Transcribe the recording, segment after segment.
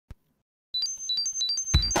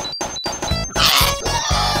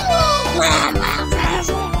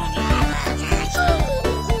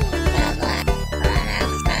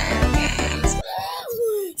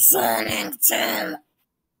Sonic Team.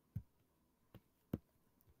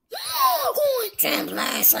 Team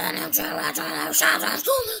play Sonic Team.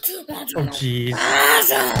 Oh, jeez.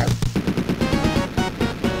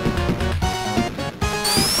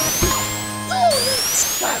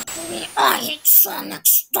 I hate Sonic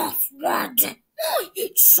stuff, Rod. I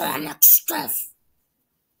hate Sonic stuff.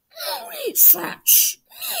 Research.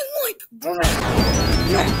 Me like brain.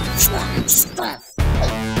 Not Sonic stuff.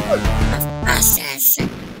 Asses.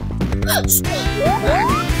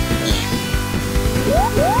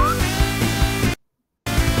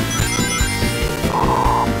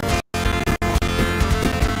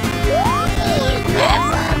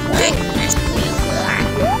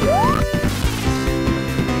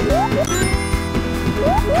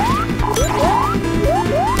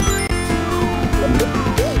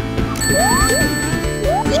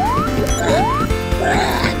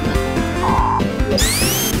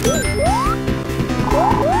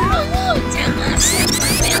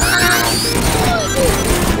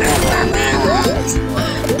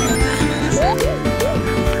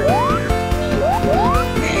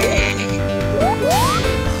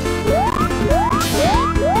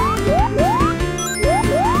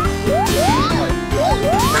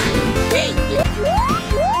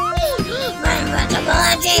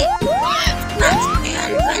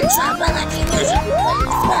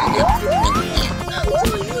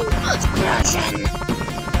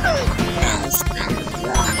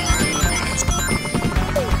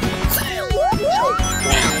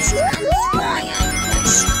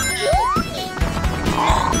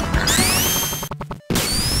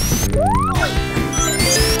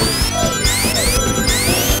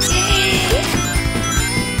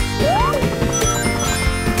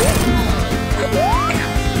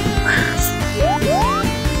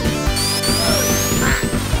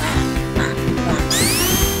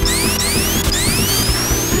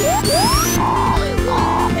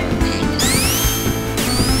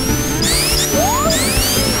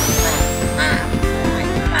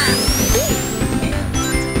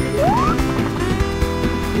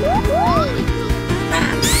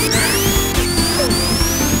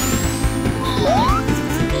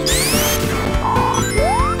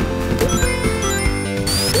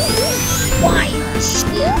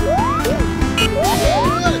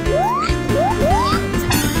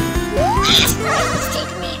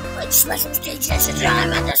 Special stages and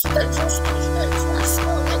I'm at the special stage.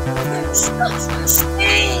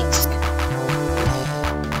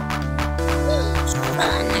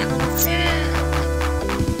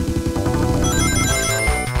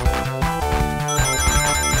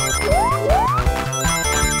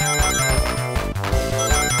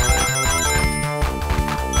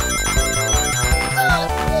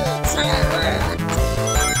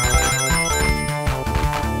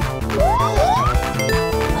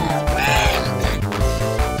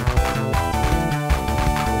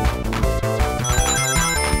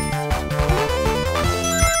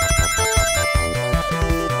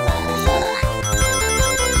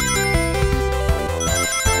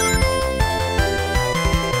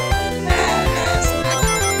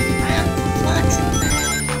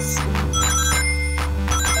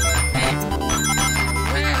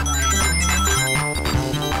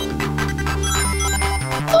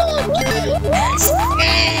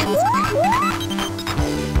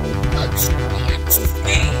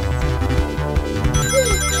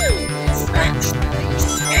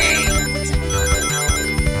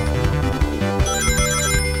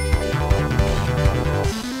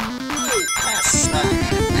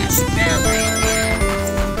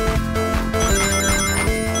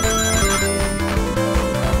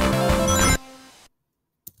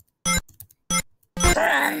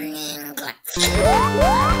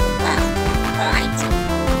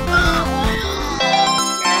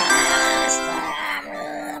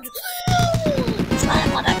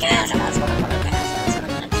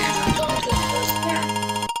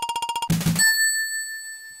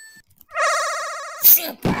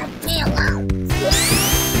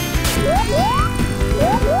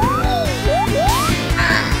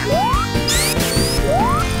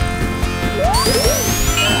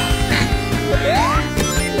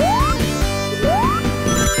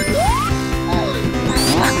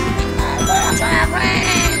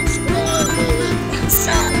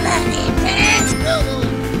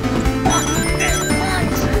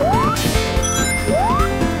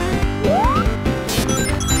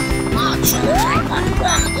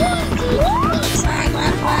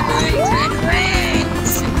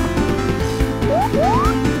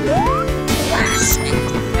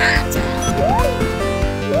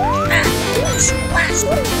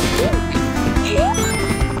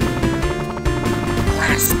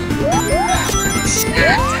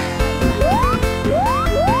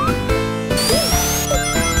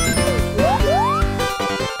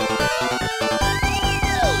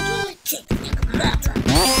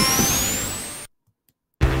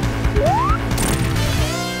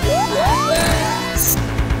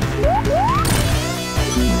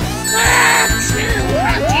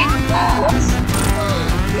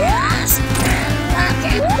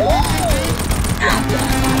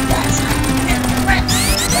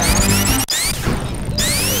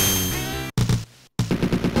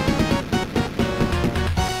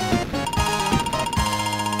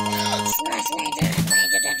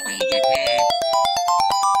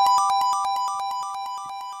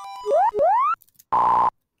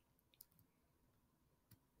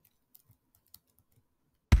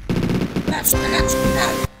 that's the next one.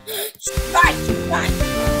 Right,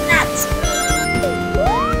 that's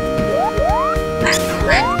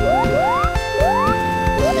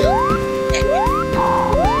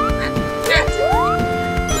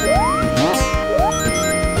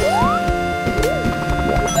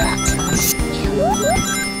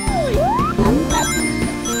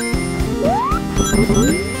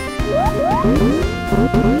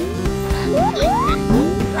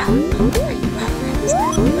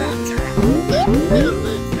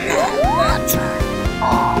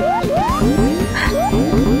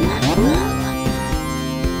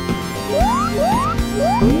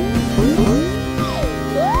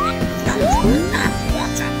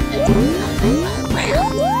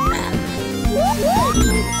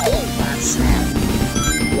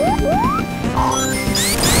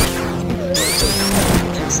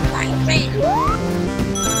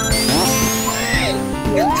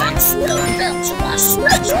you can still build to us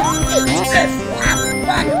if you have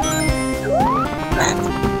one.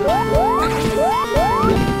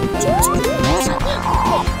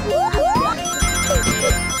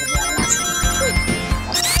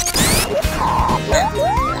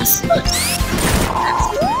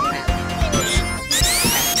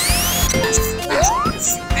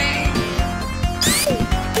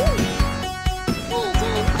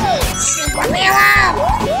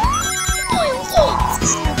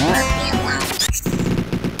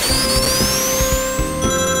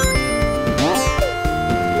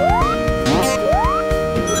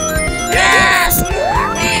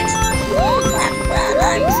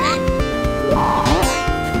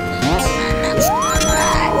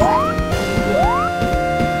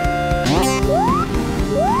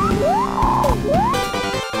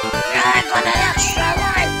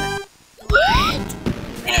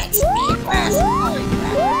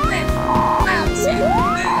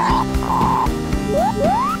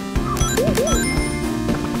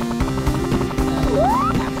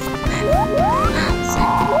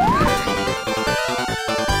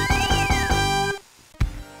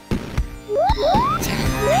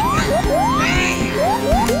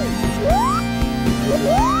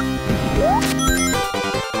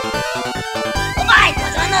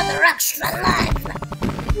 Another extra life.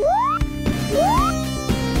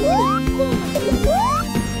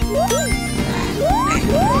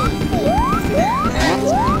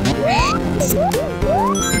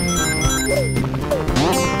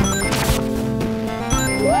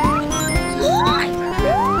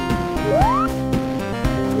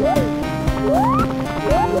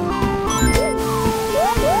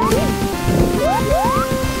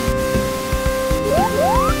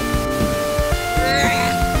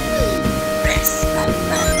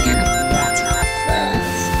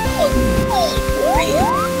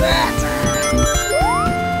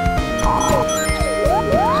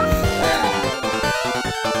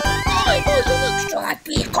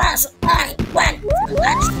 Because I went to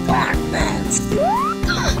that darkness.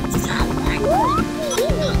 So I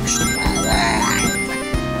looks alive.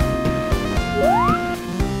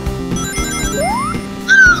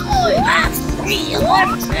 I have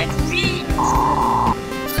 300 feet.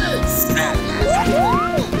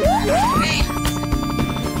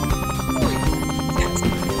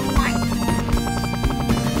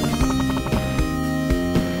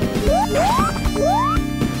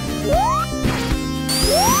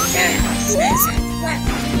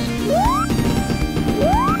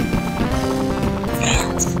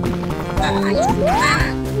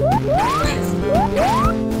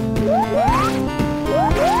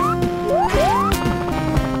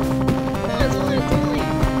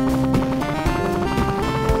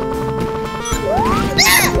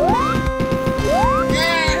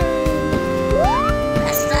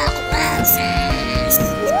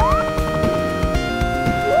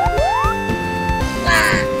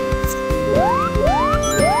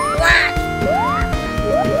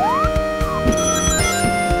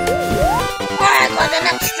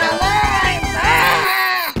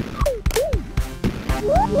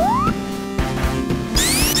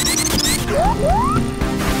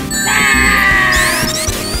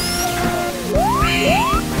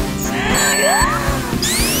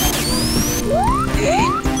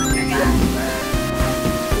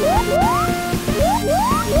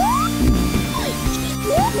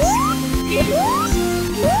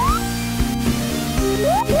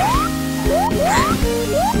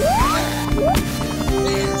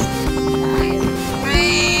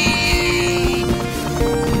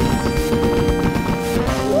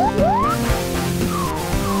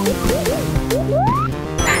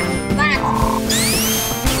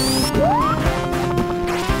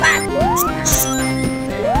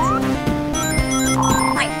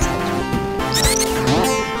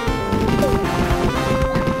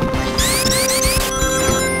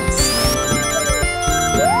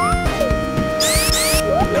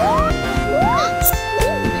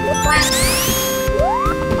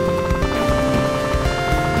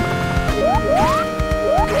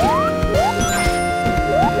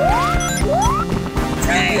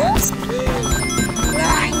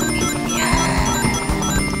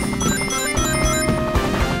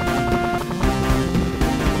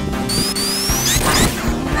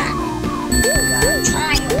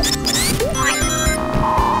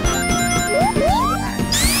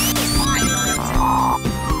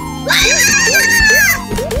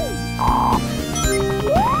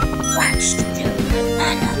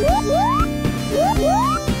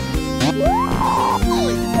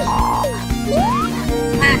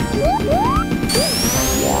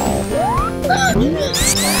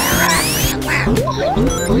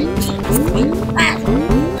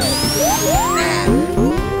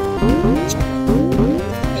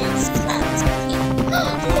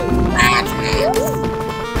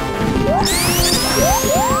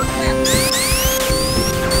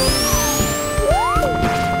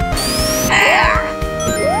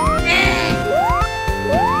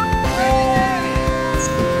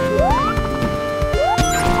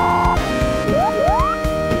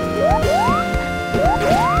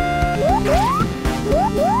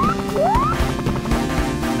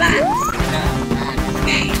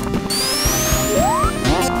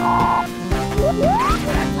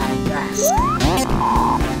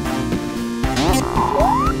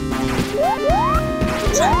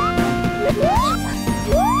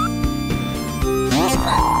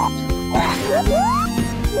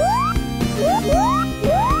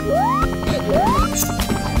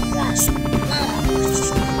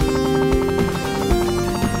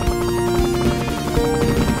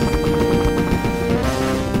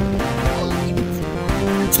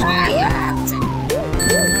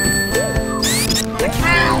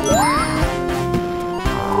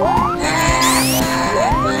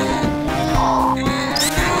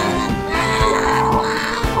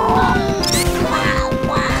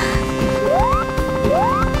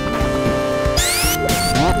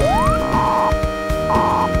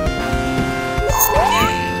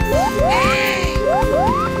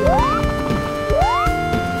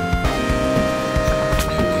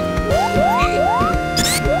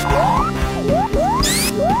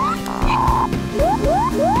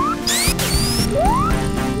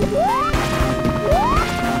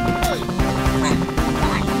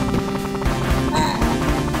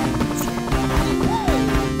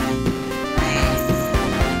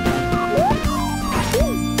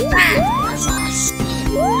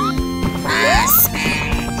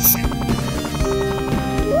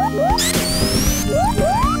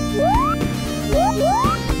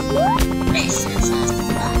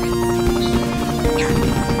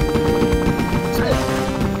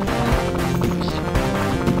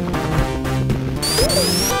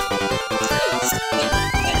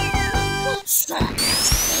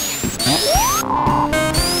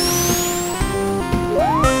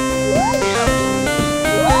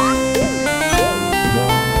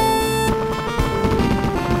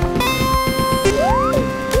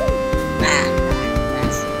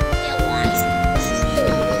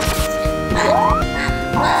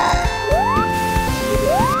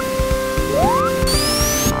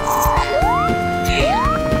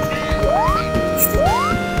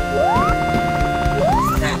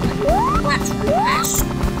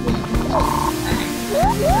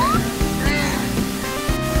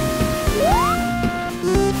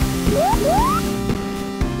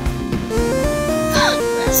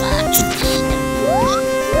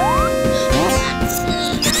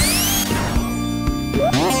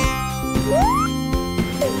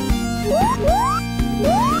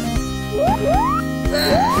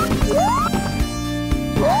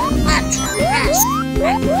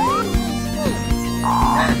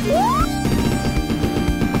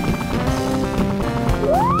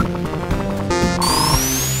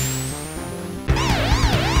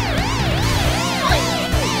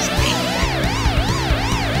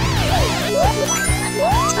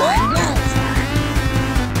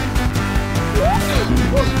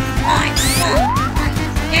 I'm Sonic.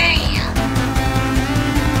 Damn.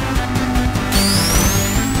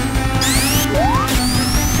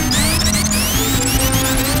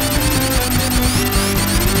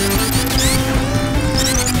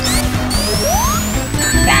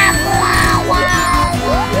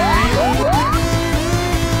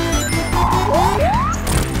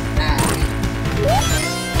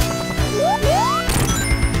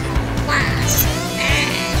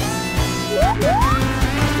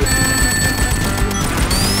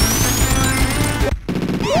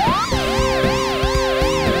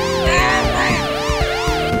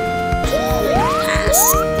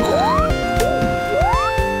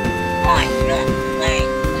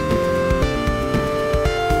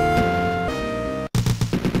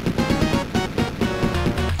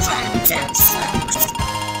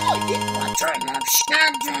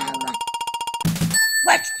 Shadow.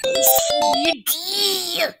 Let's play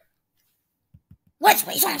CD. Let's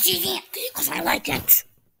play on CD because I like it.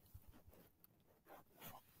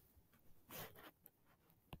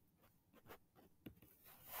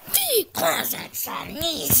 Because it's an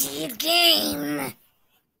easy game.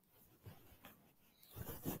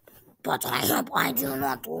 But I hope I do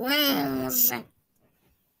not lose.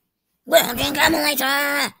 Loading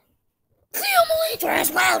emulator. The emulator is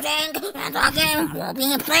loading, and the game will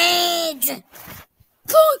be played.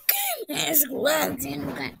 The game is loading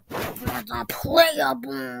for the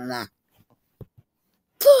playable.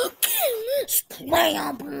 The game is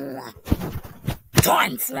playable.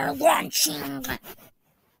 Time for launching.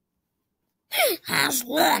 It has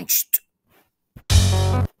launched.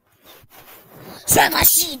 Sega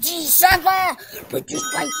CD server produced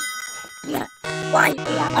by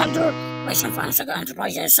under Mission from Sega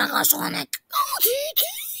Enterprises Sega Sonic.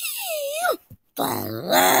 The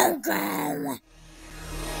logo.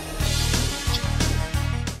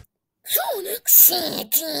 Sonic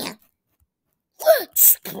CD.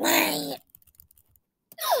 Let's play.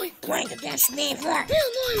 I played against me before, and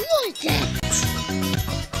I like it.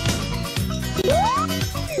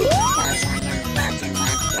 Because I am nothing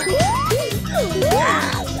like that.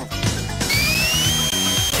 Wow.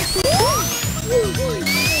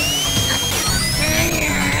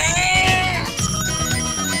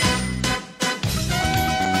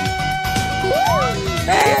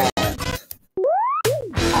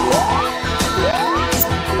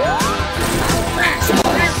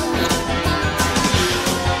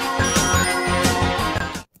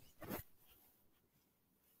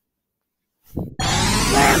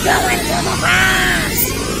 We're going to the past!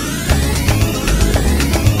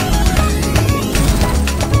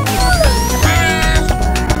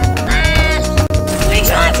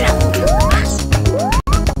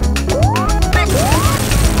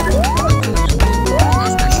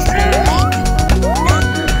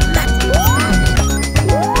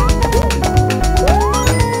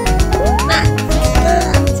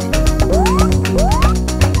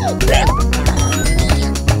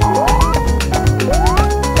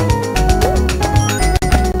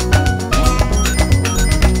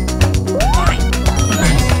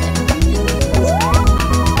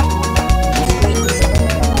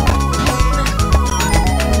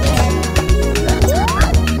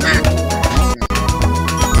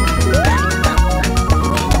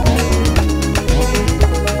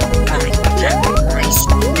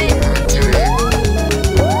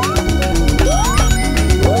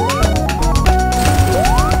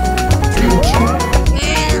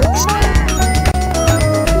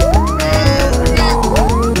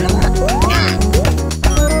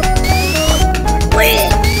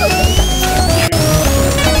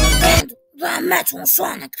 Metal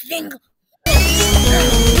Sonic thing.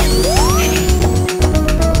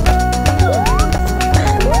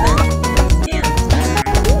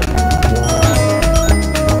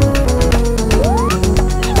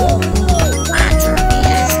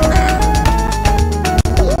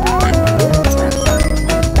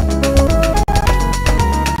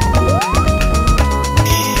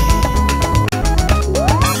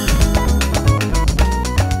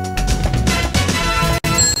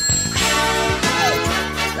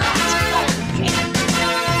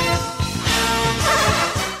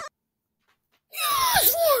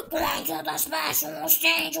 Going to the special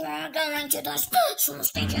stage, we're going to the special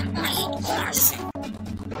stage, and I hate cars.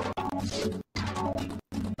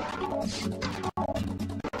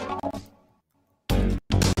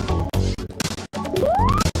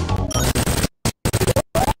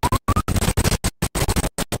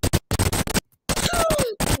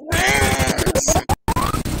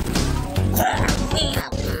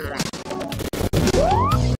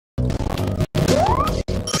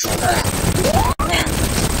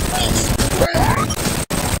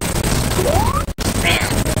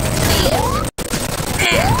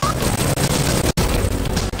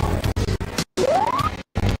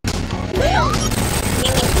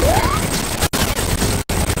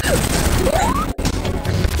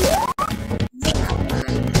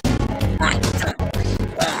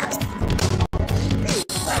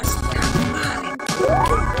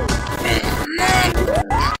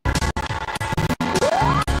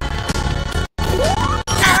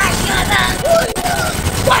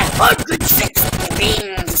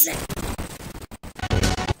 We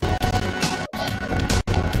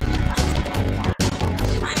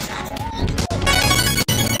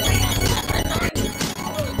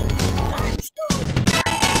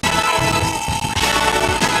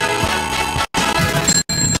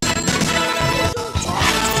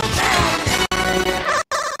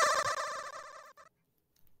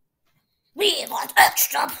want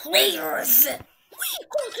extra players! We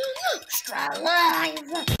got an extra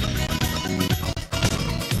live!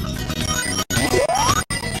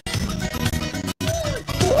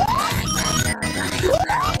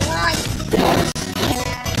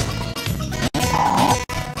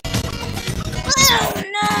 Oh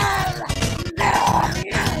no! No,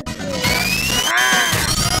 no!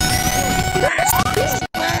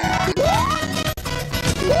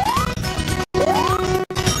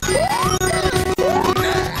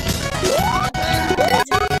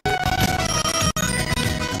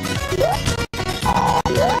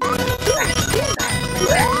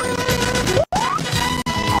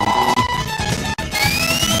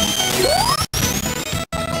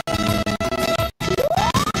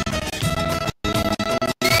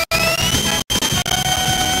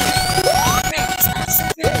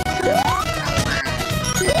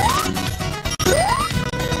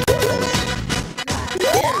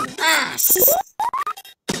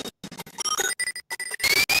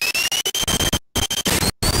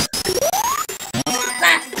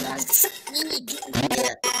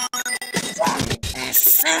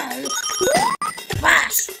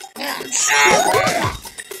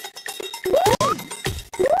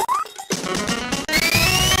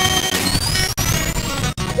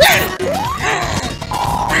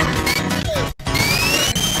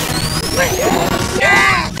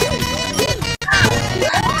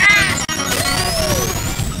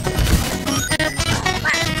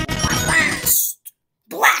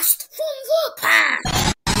 Blast from the past!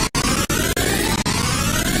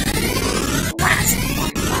 Blast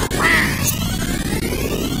from the past!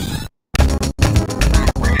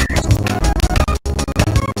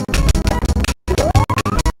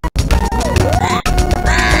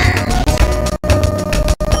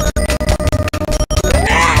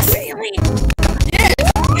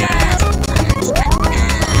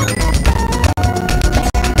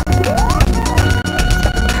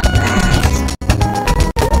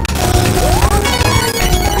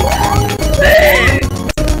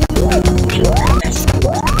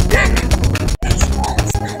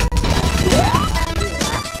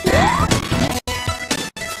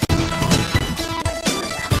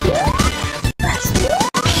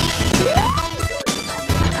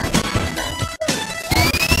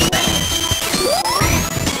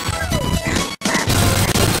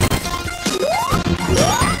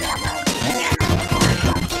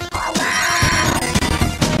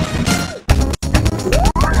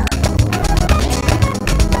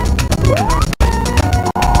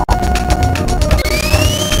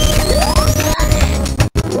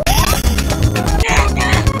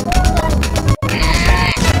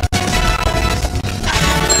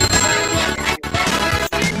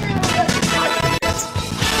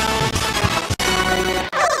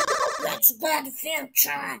 Bad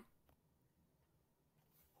future.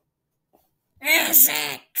 Is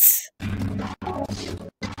it?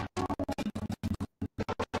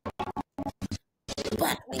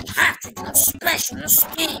 But we have to do a special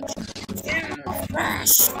stage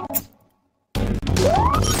first.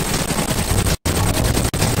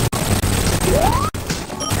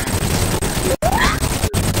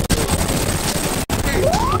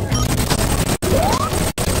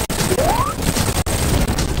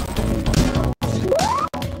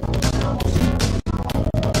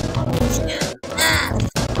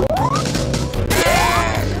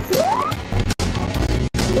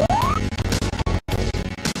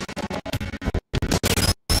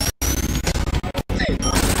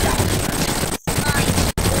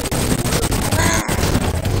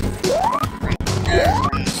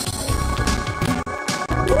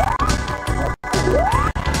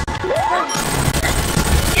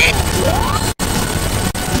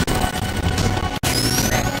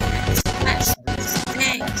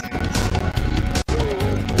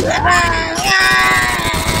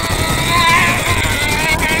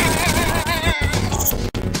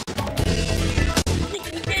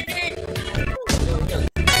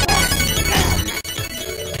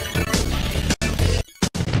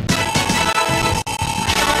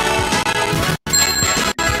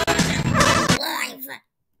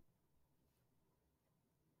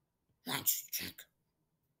 Let's check.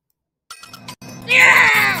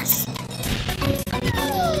 Yes!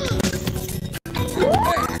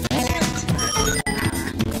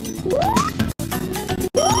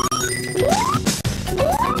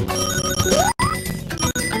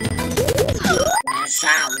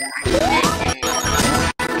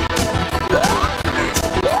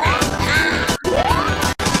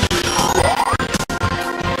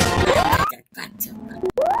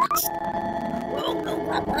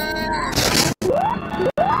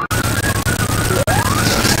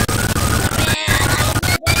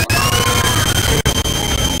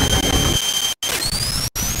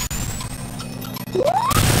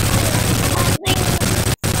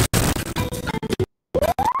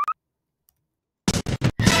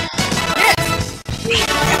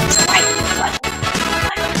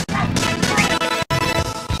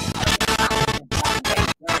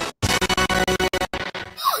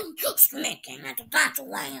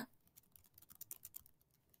 lamp.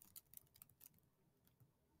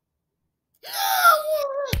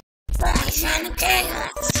 Fashion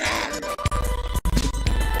chaos.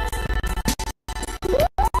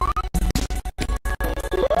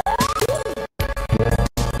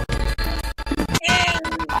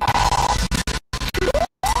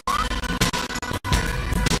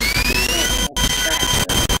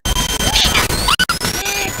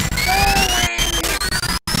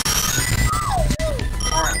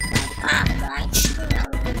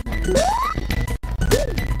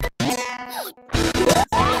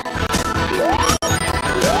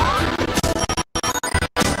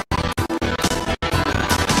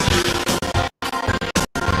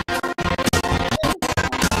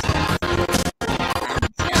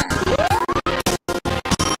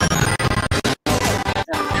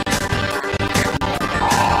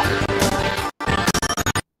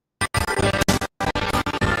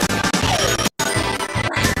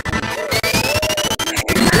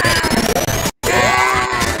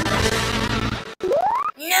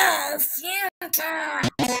 No future.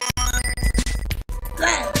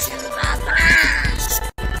 Go to the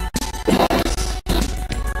past.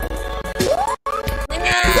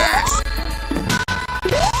 Yes.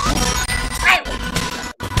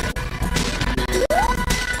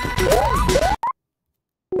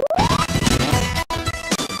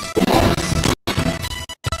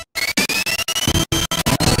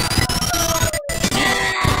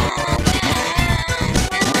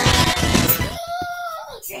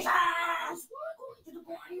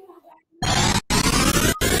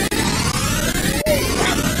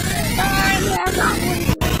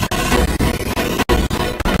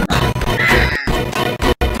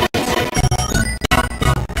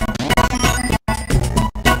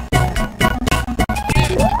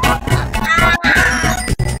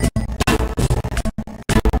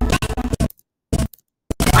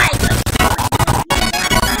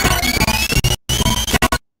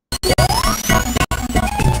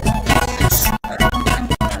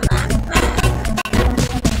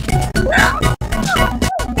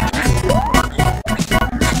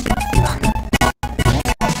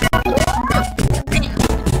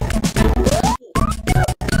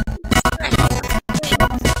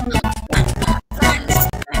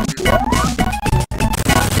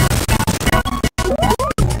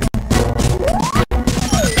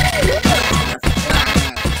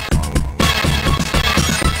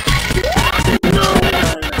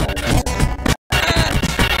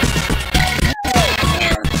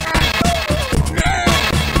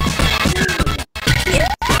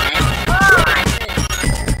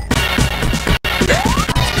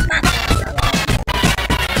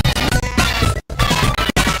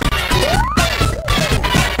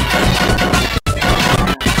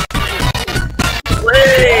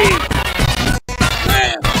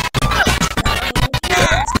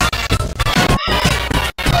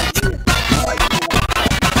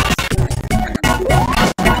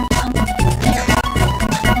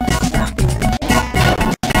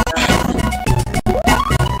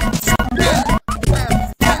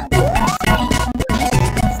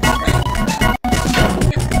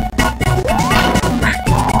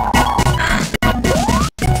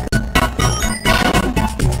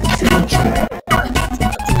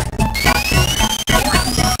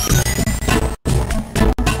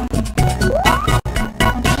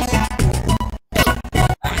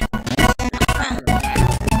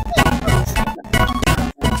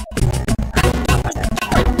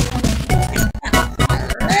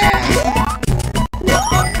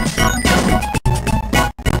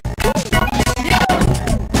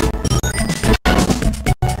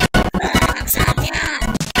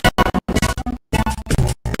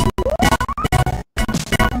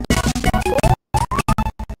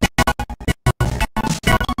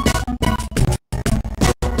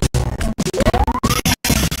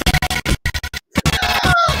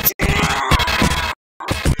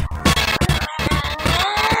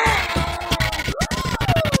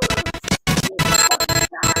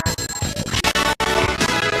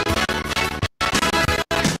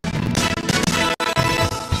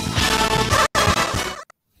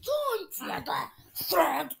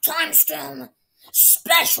 Third time stone.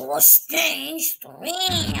 Special Stage 3.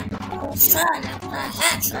 Sonic the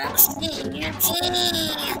Hedgehog Senior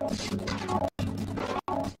Team.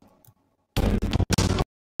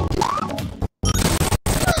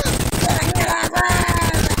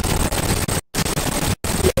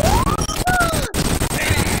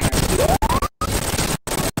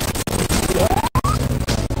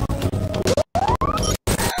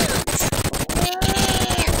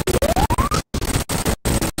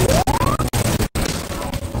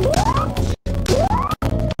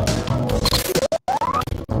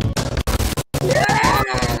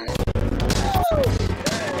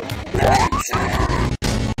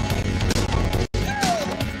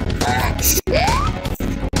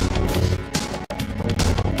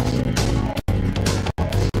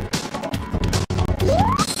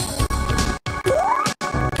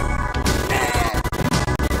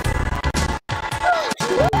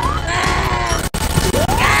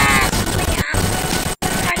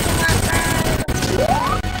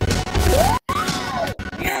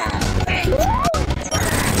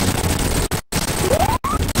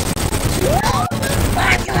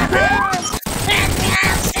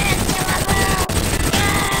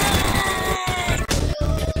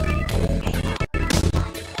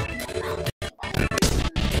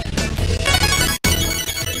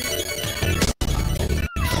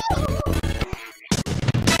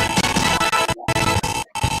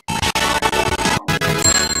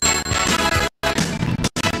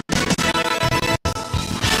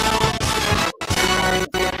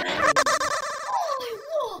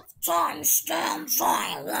 Time stamps,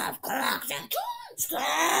 I love collecting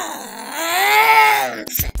stamps.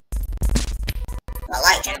 The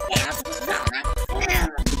legend dance is on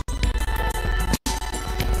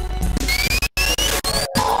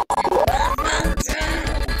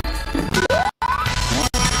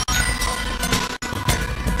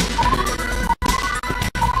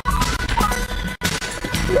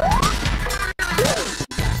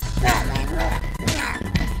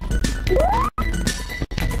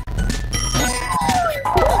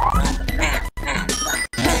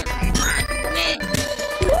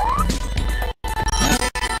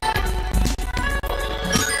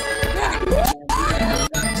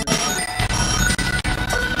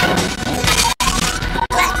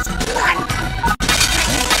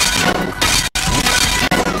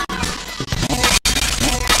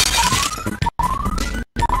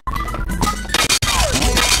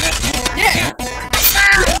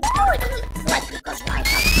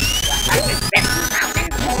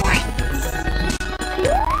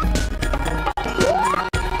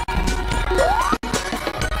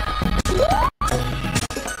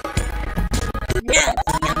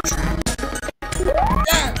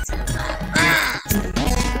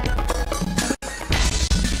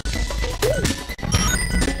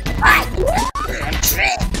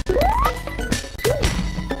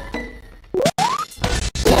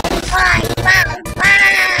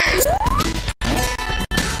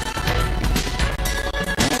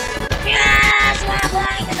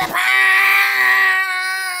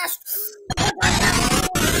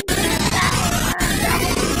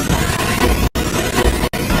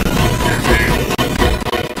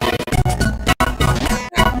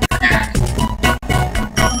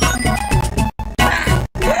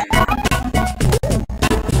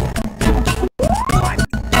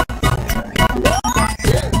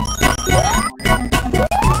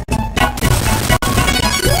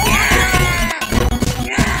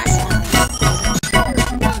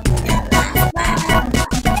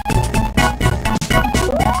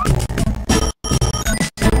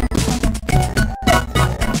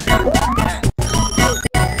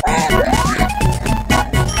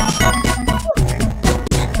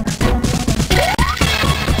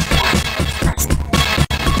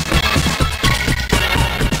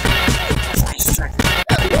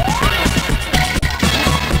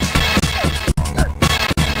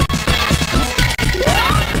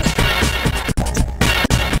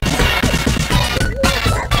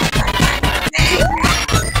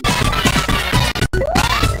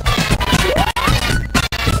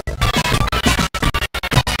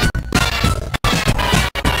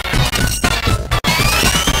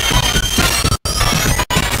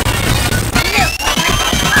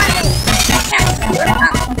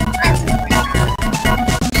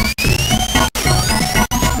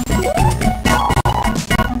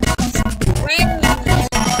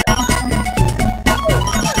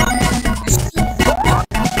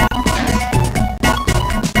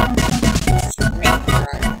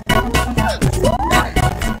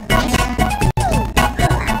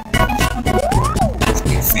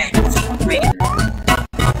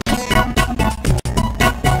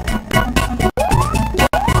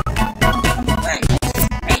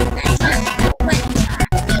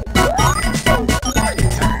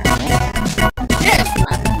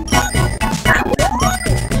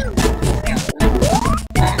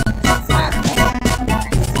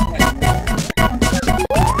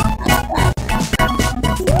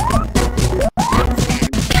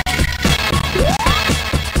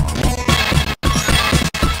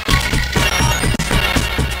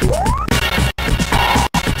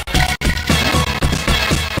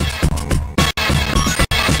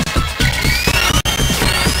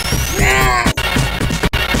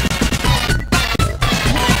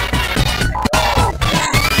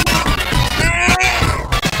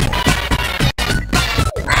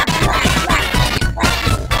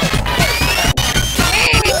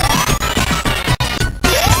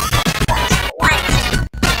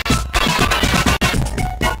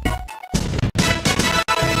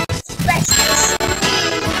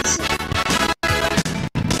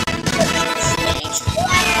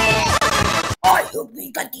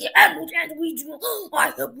and we do. I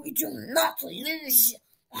hope we do not lose.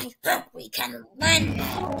 I hope we can win.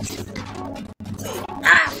 We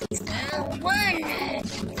have to win.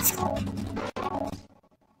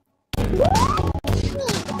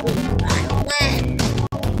 I win.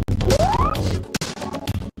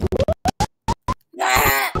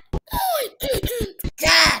 Yeah, I didn't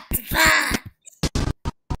get that.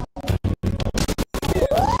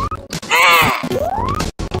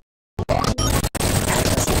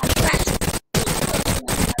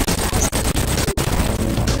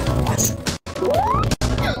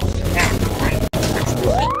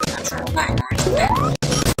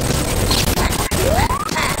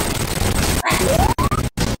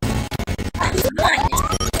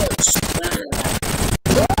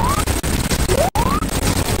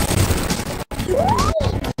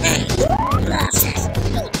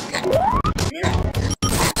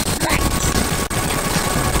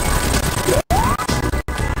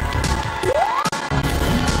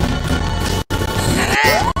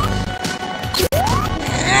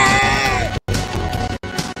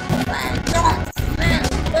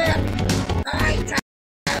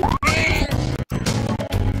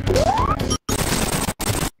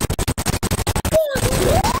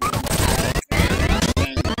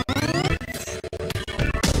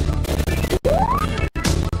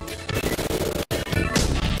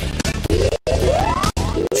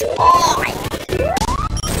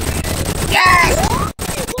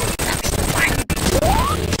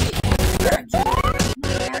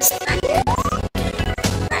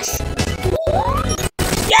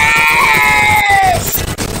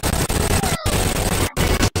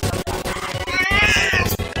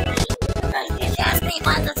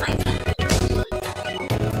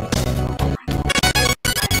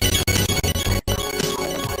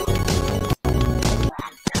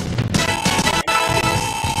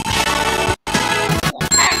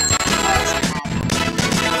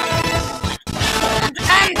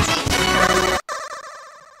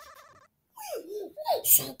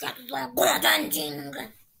 So get the good ending.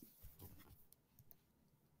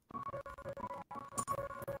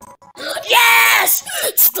 Yes!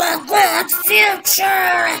 It's the good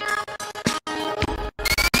future!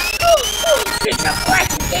 Future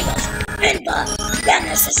fighting games in the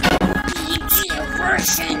Genesis EG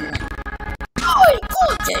version. I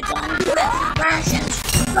got it on both versions.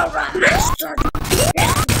 The remastered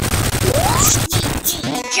EG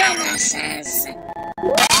Genesis.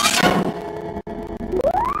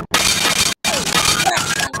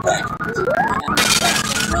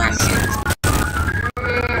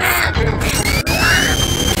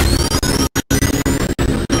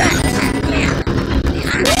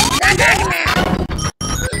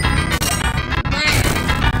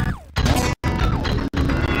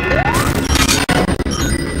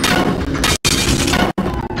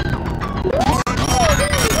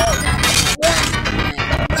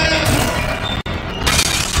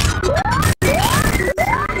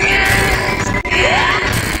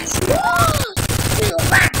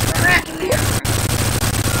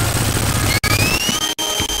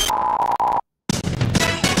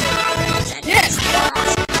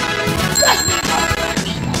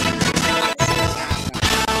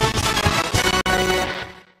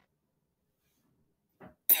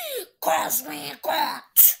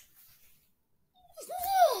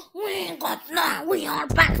 Cause now we are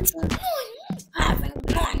back to having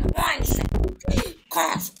 1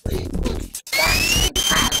 cause we got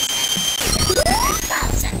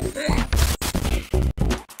 1,000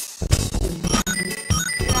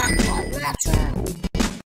 one more letter.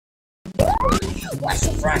 What's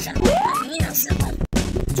the version of the music of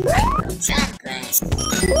champions?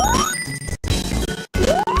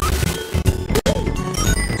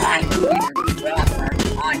 I will rapper,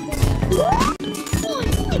 I will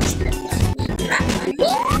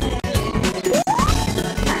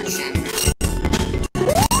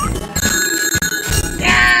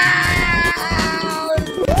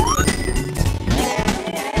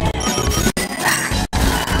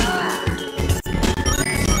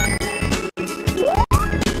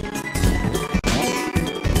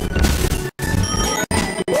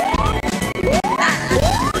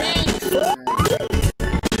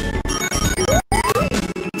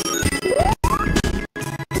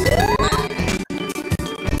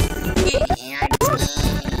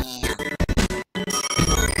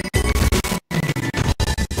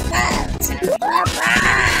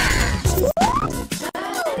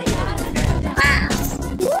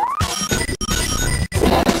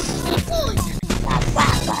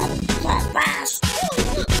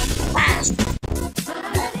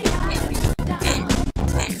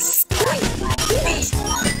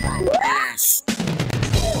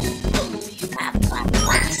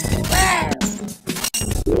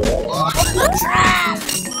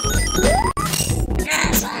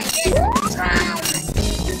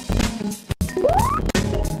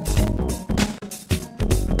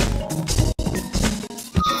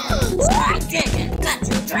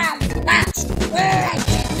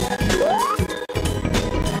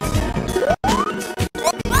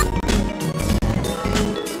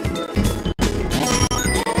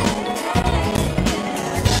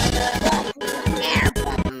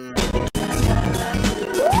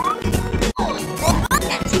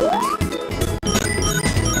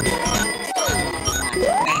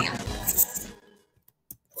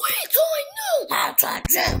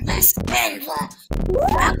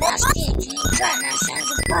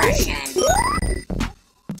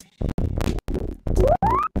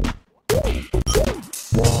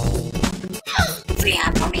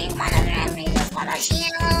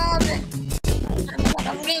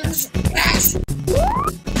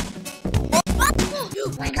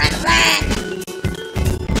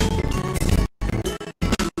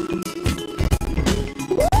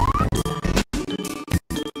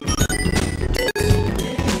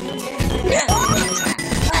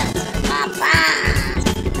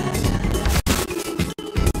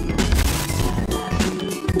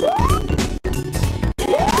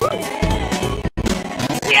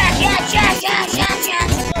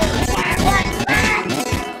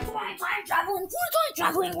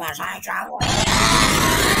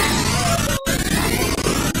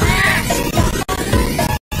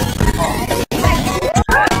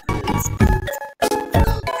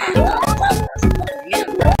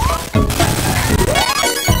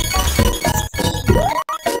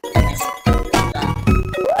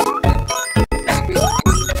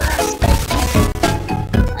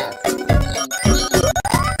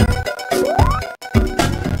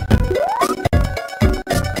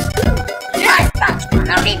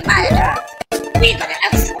We got an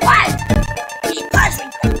extra life because we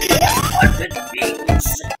completed 100 beats.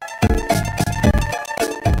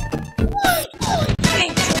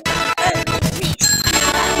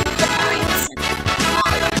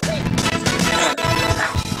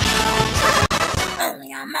 Only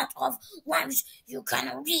amount of lives you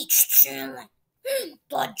can reach to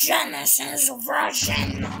the Genesis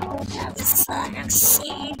version of Sonic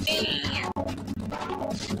CD.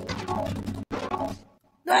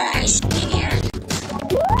 Nice, man.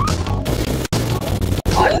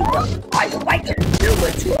 Are you liking to do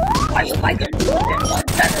it? Are you liking to do it in the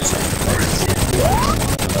Genesis version?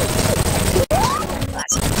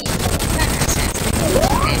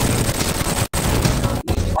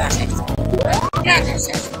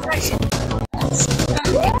 Genesis version of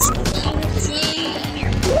Sonic CD.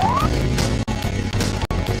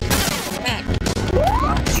 And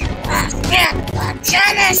the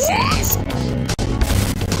Genesis.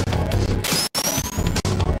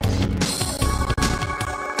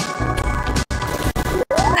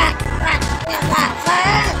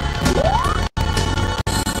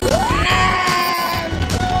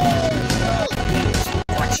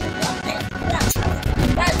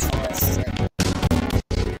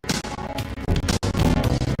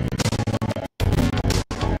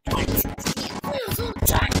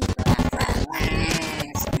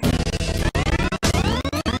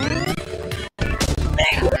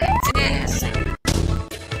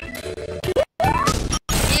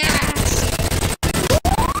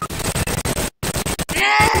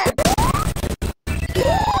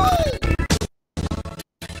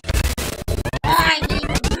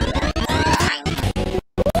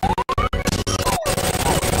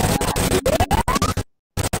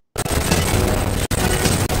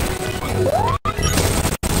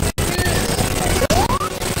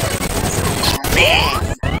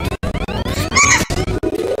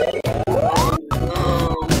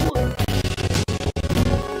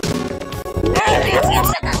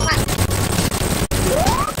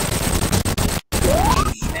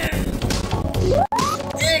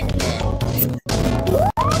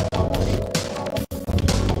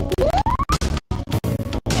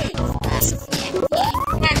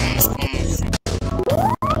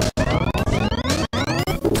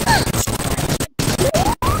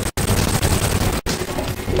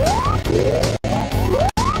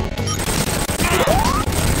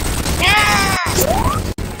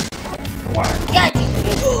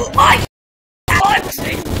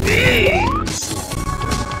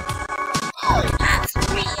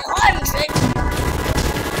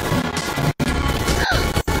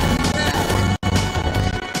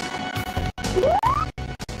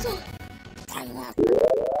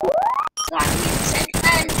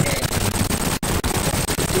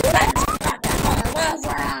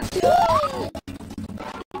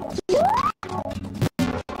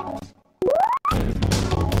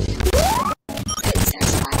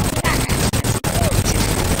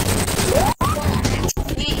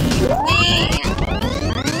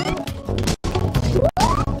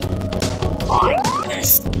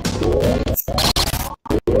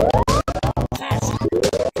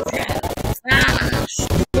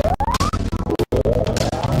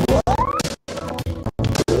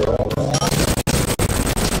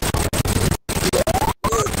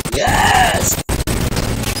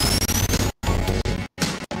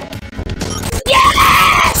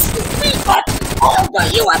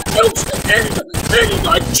 You have built in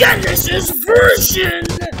the Genesis version!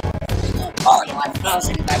 All you have built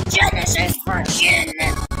in the Genesis version!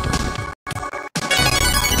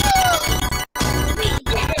 We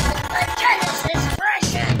did it with the Genesis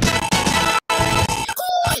version!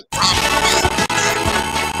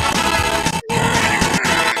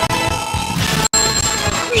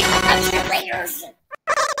 We got extra layers!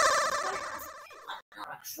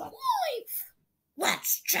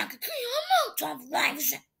 Let's check the amount of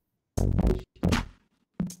lives.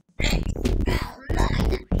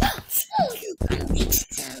 So you can reach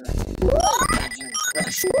to getting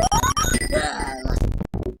fresh well.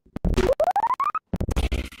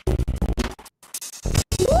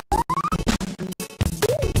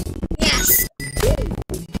 Yes.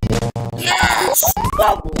 Yes.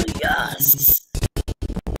 Bubble, yes.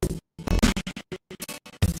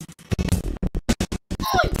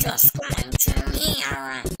 just going to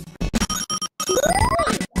here.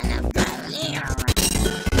 I'm gonna go here.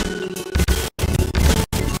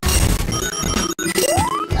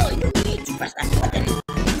 No, you need to press that button.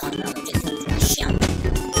 Oh no, it didn't go to the shield.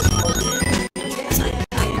 So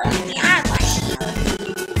I only have my shield.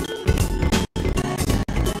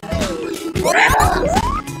 Rebels!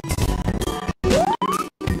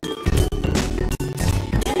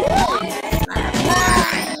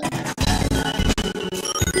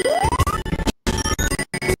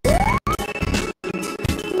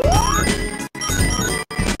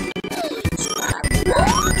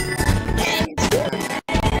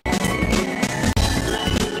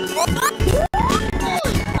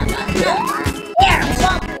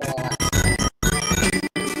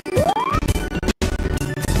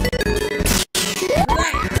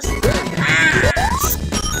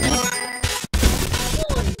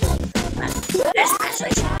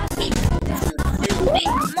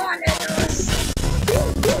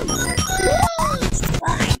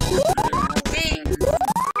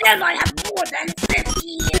 And I have more than 50.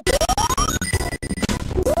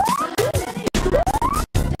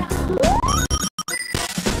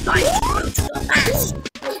 I go to the mass.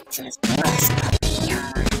 Just press up here.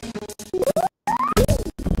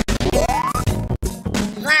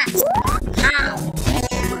 That's how.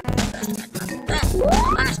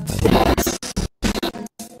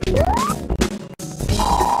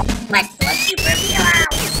 Let's let you review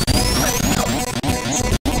out.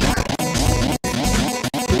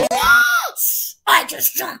 I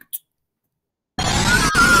just jumped.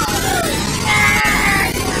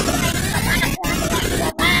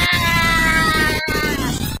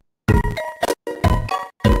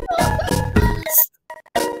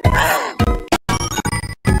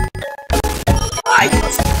 I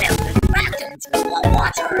just melted back into the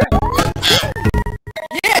water.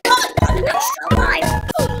 Yeah, got an extra life.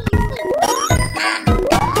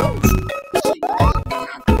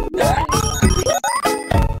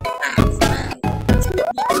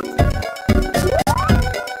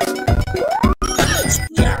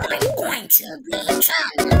 To be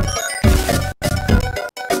done.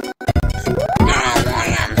 Now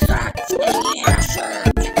I am such a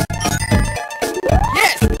asshole.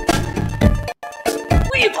 Yes!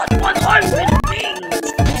 We got 100 things!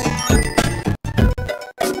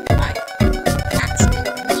 That's me.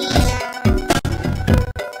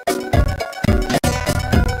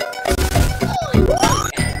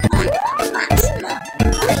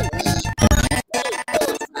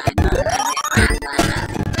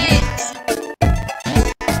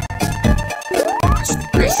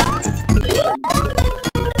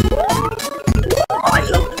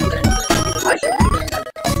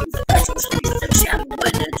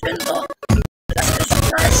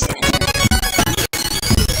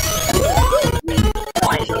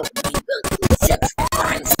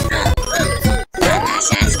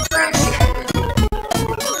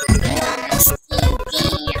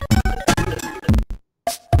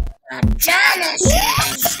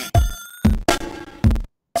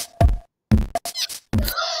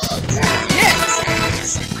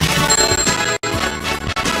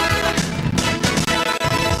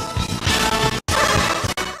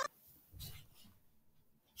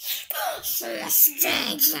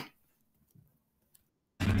 Stage.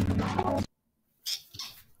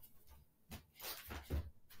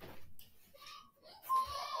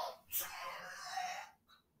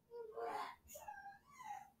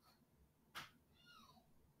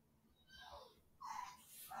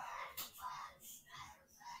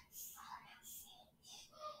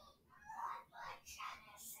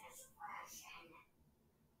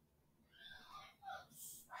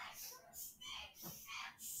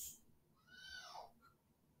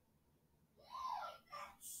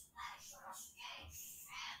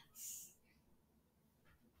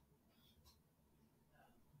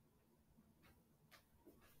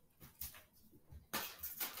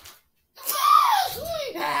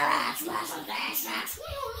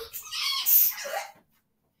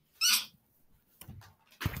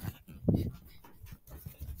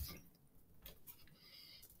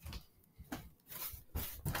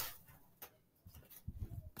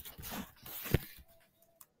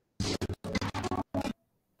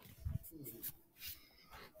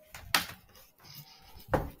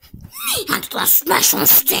 And the special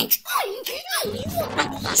stage.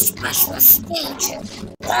 And the special stage.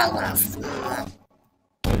 Colorful.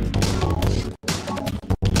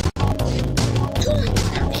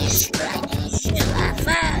 These Chinese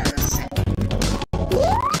UFOs.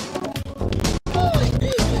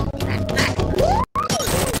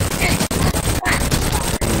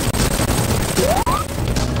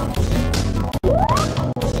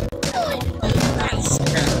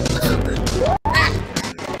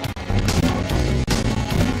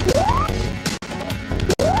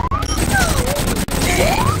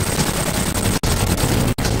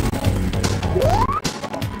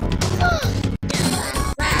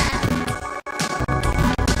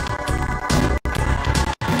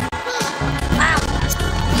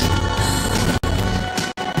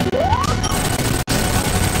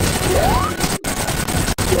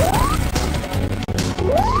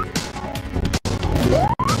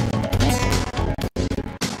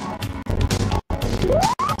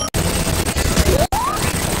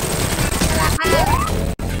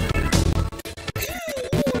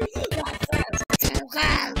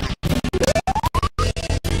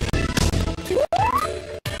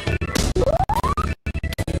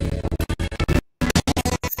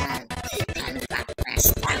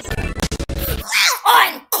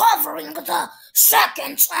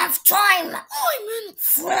 seconds of time. I'm in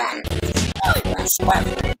front. I was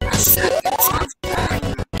waiting a seconds of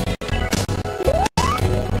time.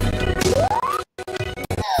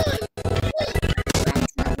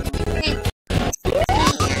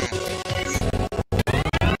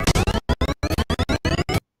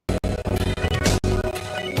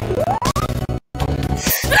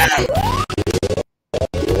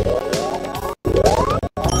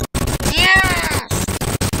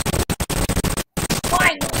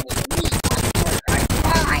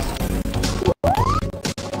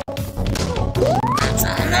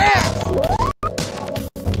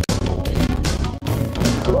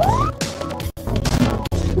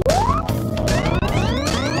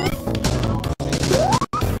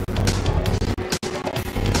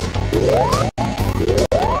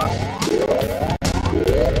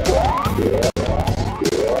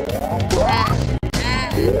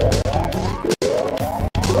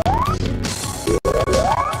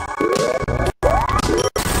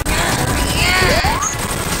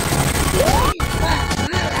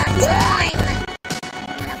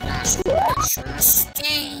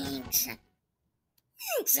 Stage.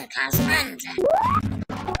 Music has ended.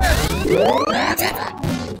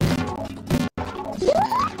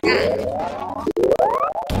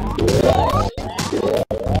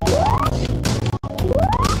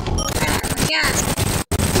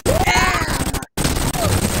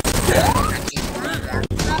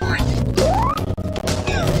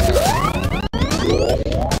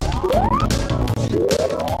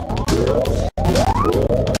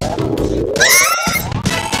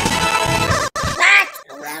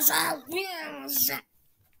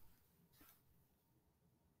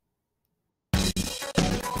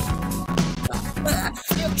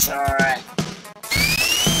 Future.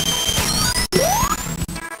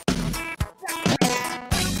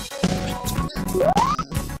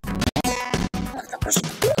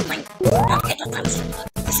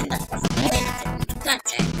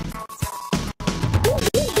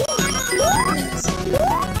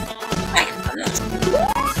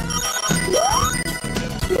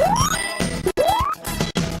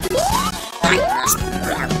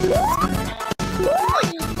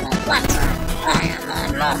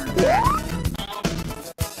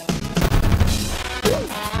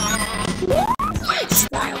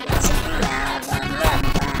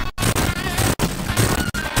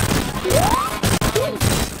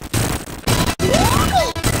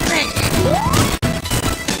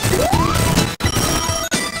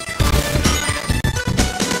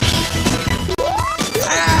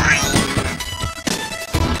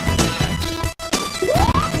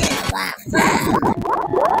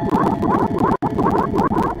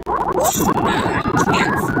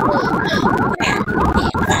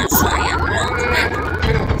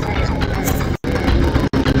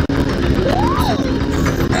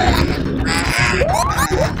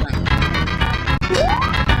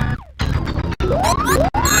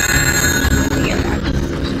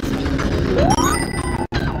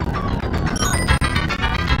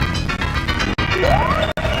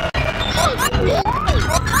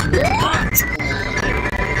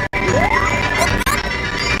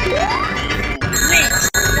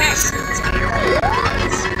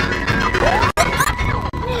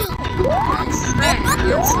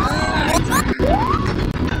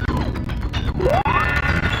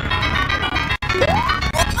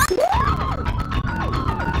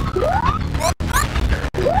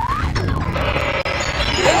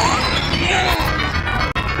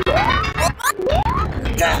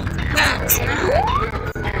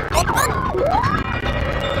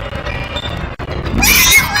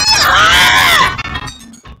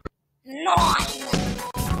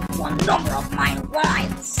 Number of my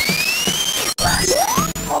wives.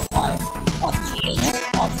 Of the age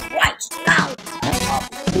of right now.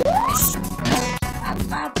 Of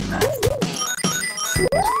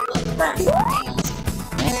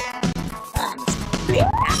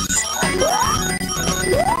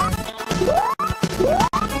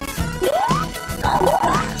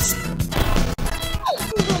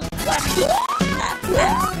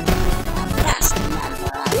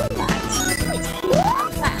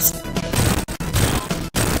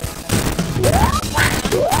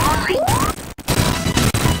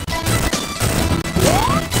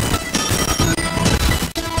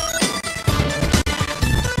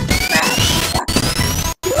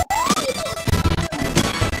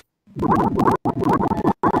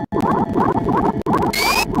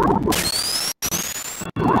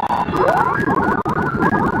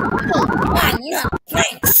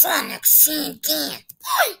Sonic CD.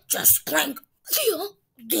 Just playing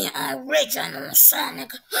the original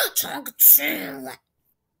Sonic Hedgehog 2.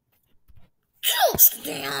 Just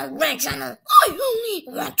the original. I only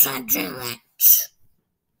want to do it.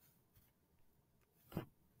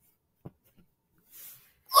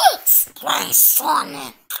 Let's play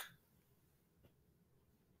Sonic.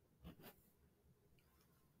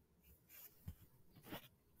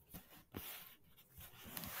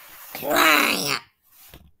 Play.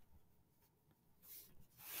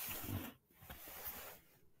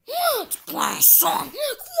 Let's play Sonic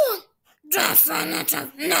 1.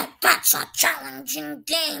 Definitive. No, that's a challenging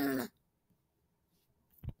game.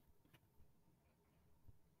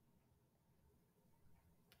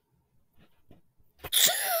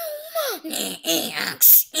 Too many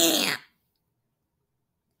EXE.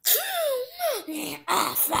 Too many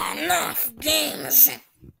off-and-off games.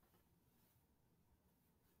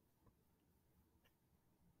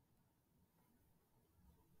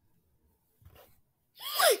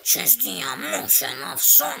 Which is the emotion of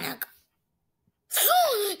Sonic?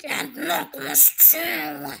 Sonic and Knuckles 2.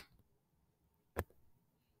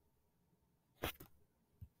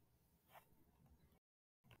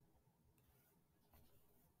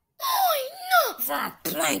 I never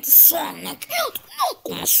played Sonic and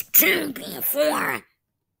Knuckles 2 before.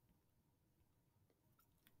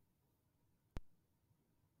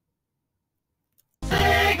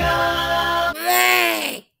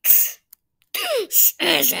 Wait! This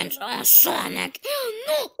isn't a Sonic and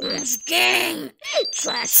Knuckles game. It's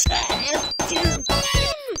a Sonic 2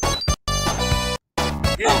 game.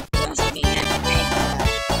 Knuckles the Animator.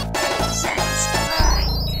 Satisfied.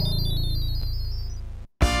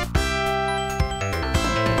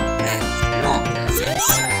 And Knuckles and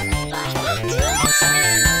Sonic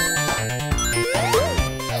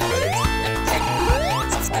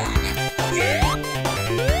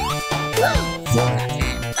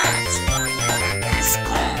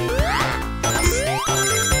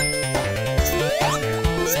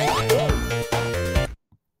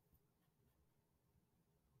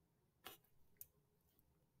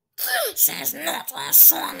This is not a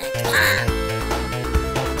Sonic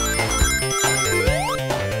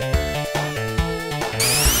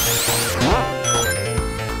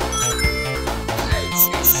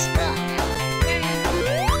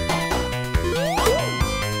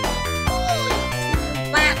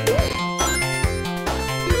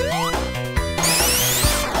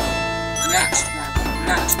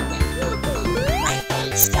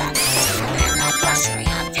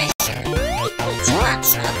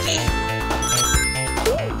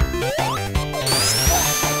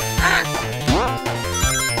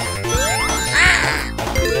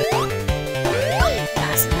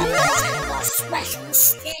special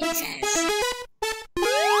stages.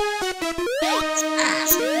 It's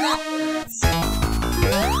as Knuckles.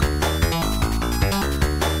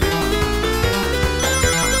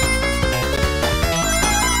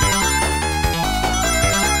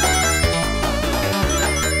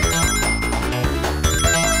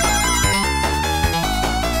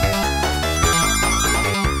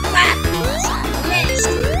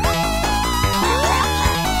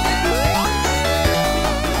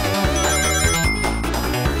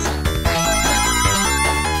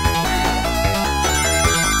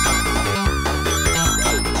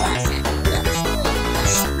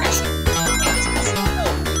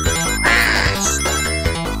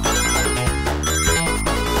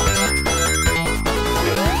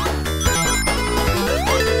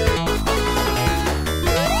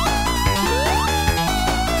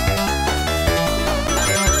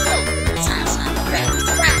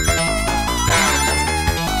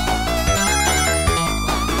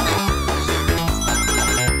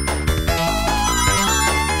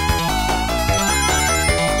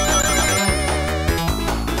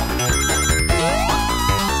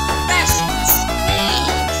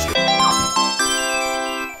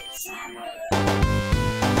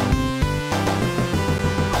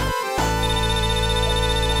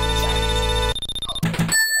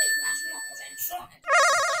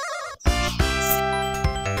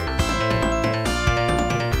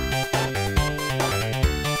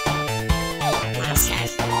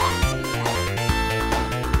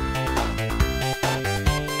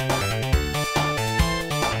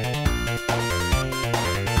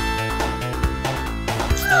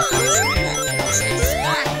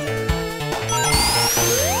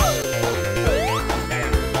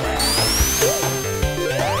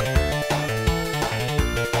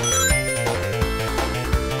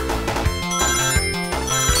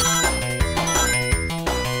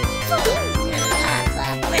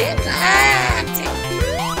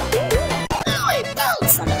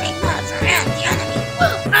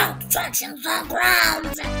 Touching the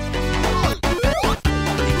ground.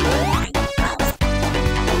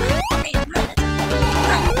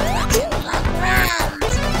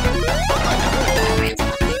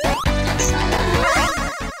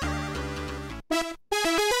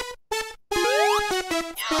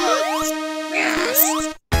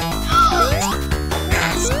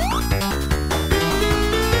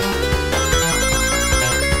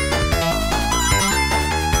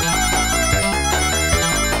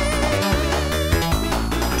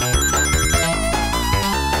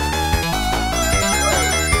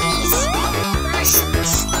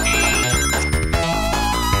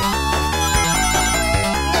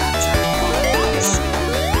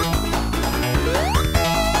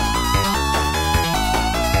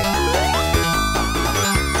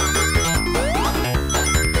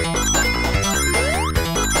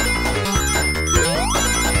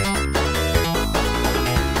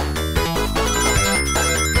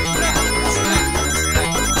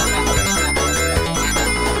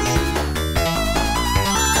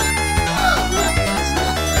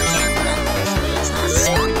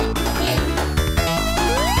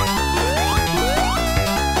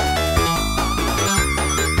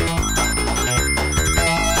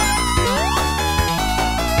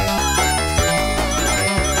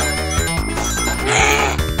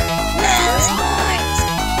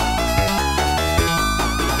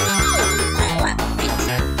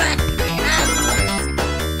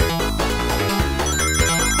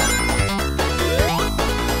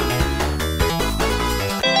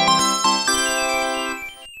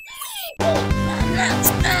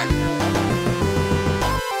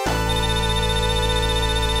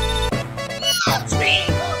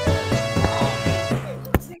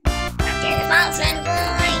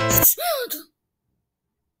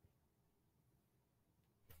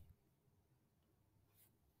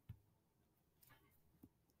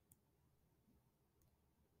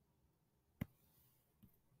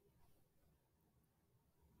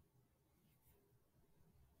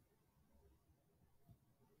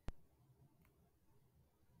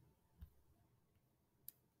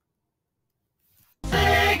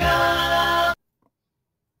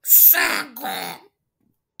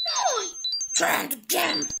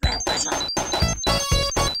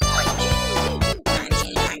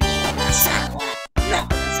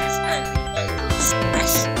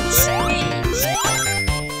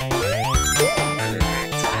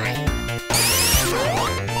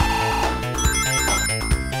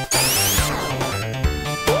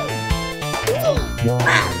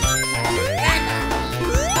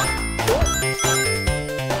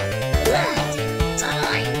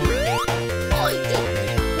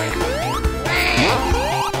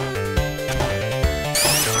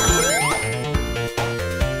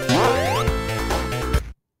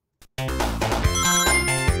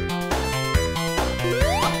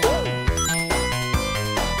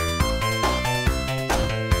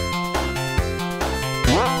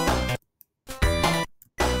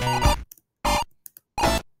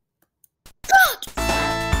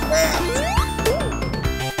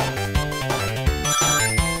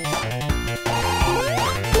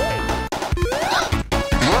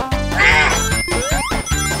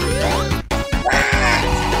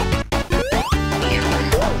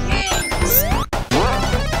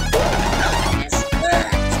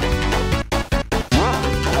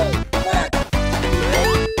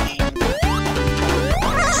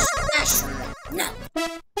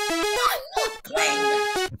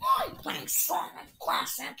 Sonic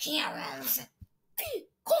classic heroes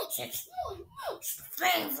because it's my most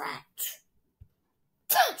favorite.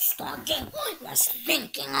 That's the game I was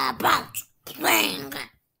thinking about playing.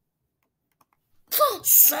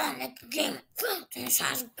 Sonic game this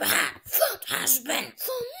has been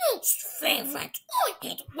the most favorite.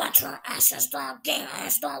 It water as the game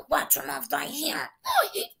as the weapon of the year.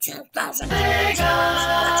 2008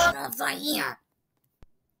 weapon of the year.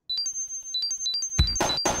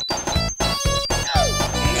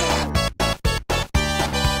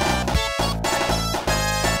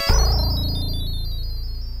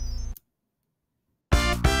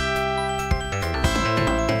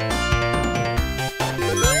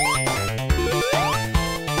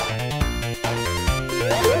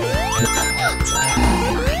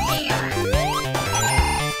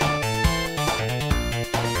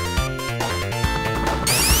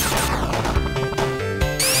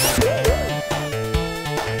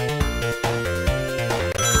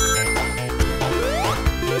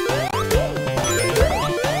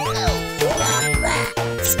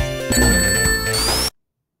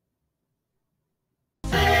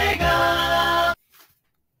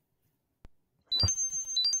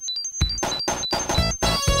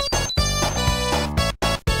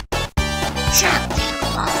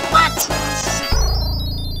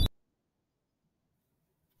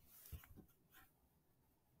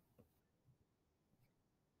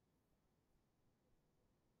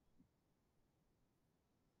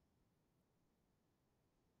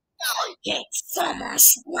 It's summer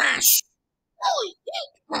splash.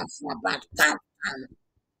 Alphabet countdown.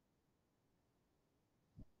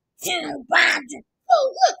 Too bad.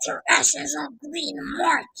 Water ashes of green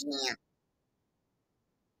marking.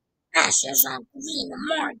 Ashes of green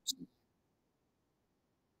marking.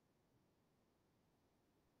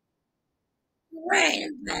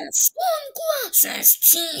 Rainbow sunglasses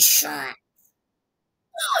t-shirt.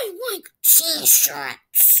 I like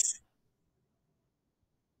t-shirts.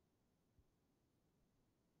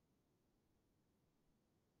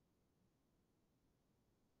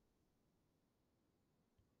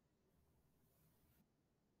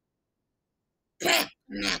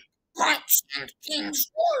 Picnic, Pots and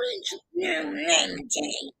King's Orange New Name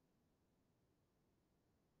Day.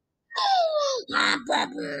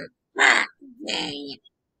 Bubble Back Day.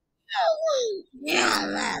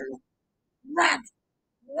 Yellow, red,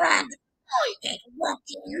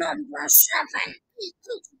 lucky number 7.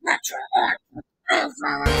 Letter R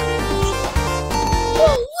over it.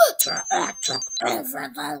 Letter R took over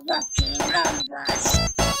the lucky numbers.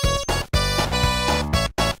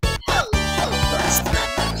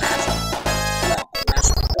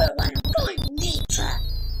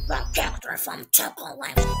 The character from Choco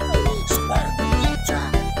Life.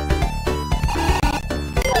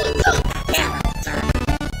 Character.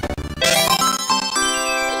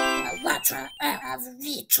 The letter of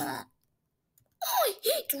Rita. I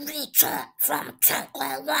hate Rita from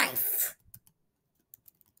Choco Life.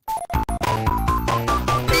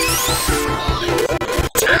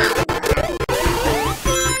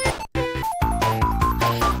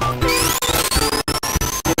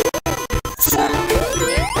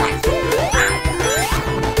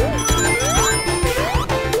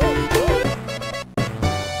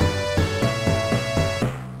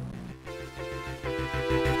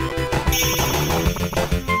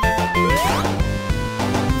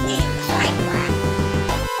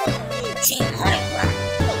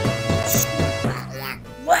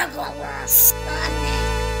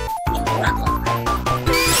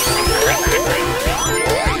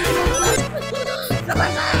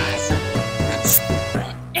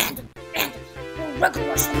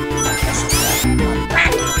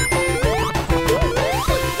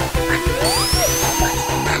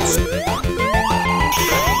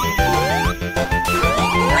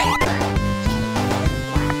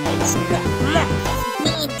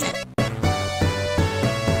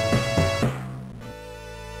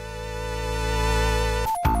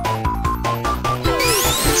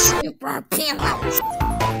 our pillows.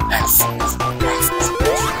 This is the best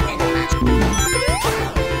position in my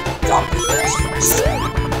don't use for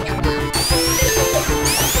sleeping pillow.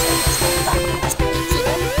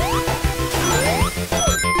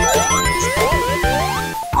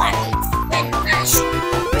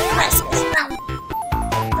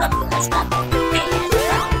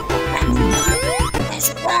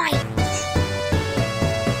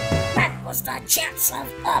 The chance of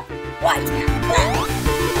up, white and left.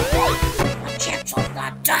 The chance of the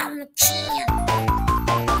down chin.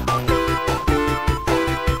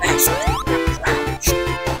 Best of the crouch.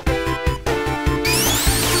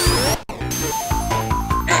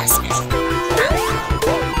 This is the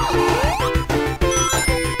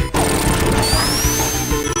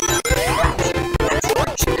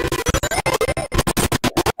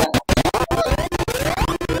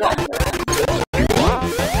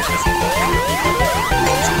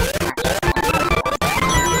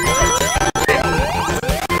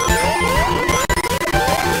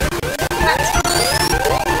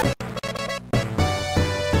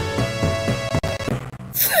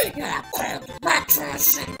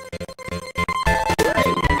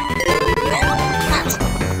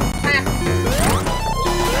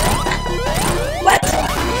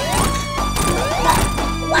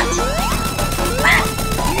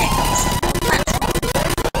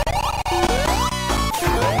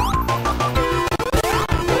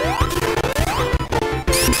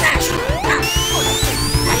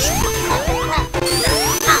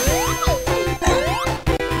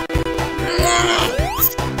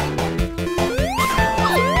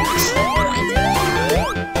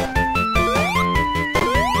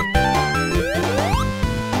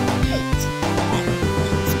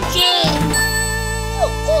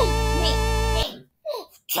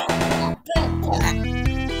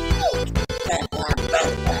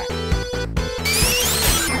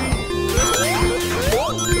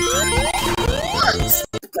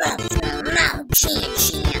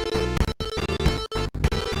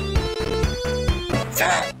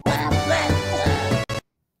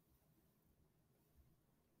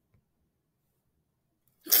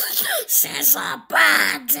This is a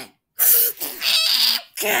bad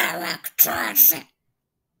characters.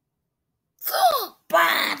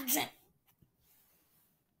 Bad.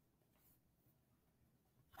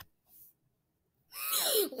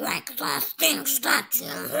 Like the things that you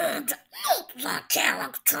heard, the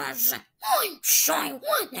characters. So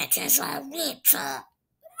it is a Rita.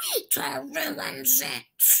 Rita ruins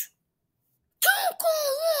it.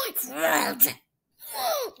 World.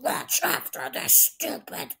 Watch after the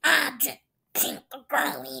stupid ad. Pink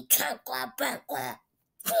girly toka boka.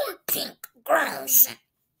 For pink girls.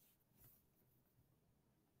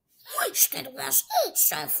 Wished it was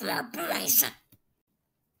also for boys.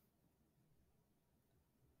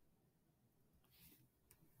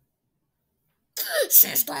 This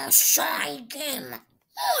is the shy game.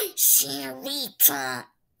 Sirita.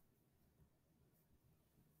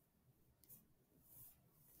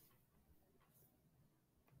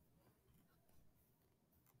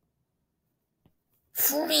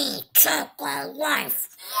 Free Toka Life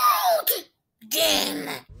World Game.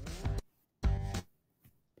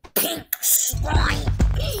 Pink slime.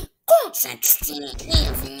 It's the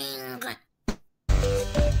evening.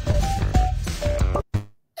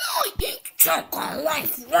 Toka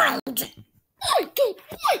Life World. I don't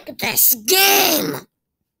like this game.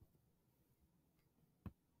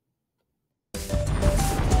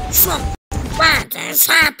 Something bad is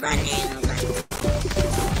happening.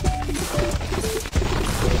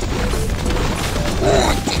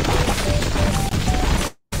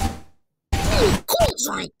 Because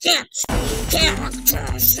I can't see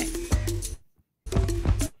characters.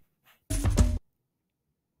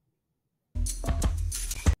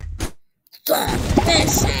 The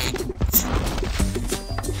visit.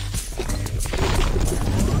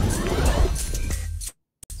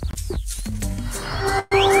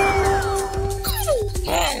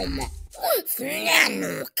 Home.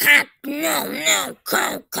 Flannel cat no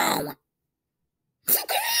cocoa.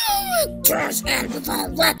 Characters and the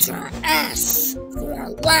letter S for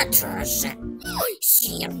letters.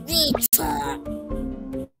 Rita.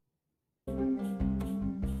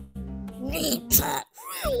 Rita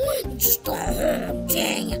ruins the whole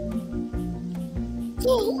day.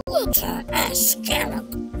 The letter S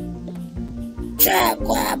character.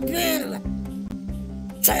 Toka-Boo.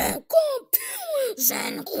 Toka-Boo is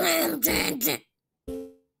included.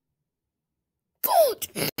 But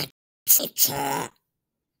it's Rita.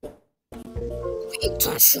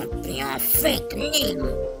 Rita should be a fake name.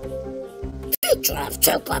 Picture of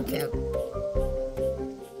Toka-Boo.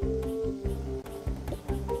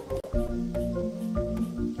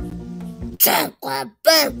 Take a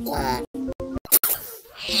burger.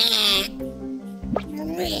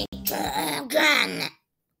 Read again.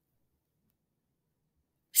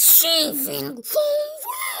 Saving the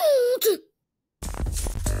world.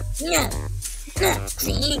 No, not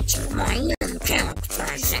creating my own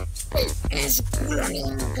characters is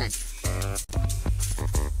boring.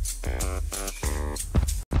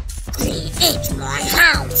 Create my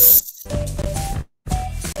house.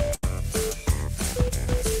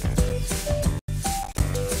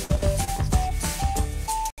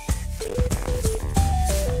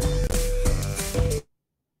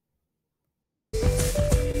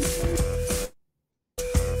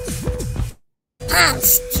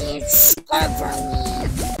 House discovery.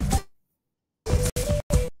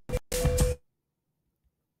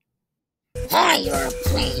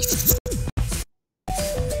 Fireplace.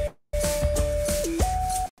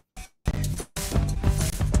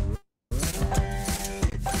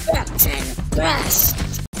 Button pressed.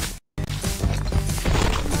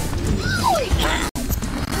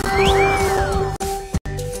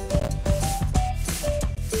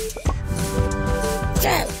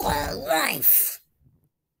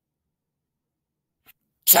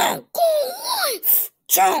 Jungle life.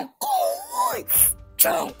 Jungle life.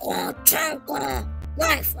 Jungle life. Jungle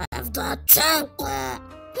life of the jungle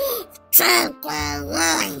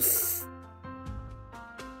life.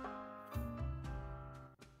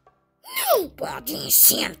 Nobody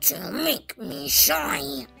seemed to make me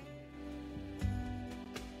shy.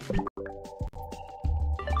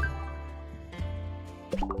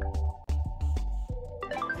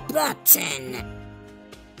 Button.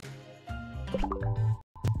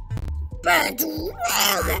 Bedroom.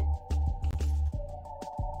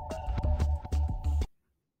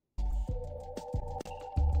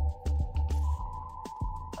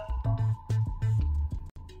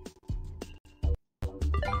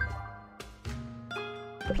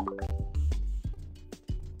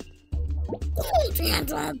 Good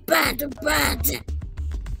and a bed.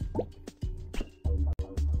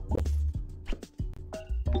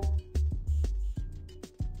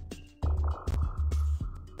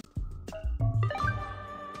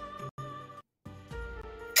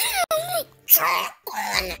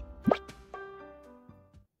 Dragon.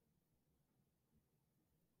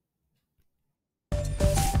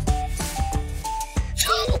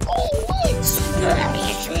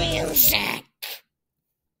 Spanish music.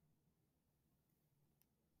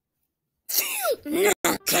 No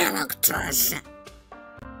characters.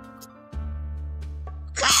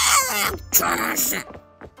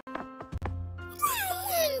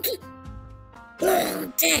 Ruined. All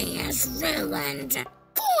day is ruined.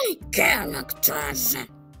 Characters.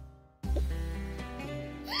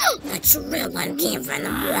 Let's ruin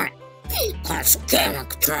even more because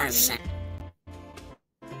characters.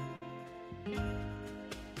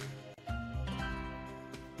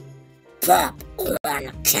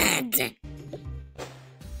 Popcorn kid.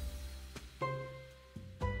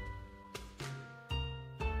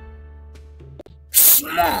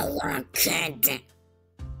 Smaller kid.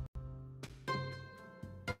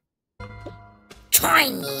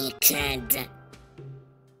 Tiny kid.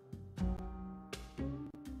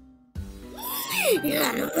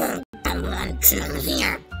 None won't come until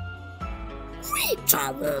here.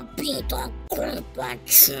 Rita will be the creeper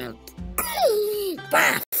troop.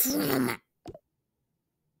 Bathroom.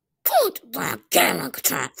 Put the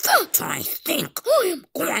character that I think I'm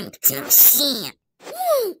going to see.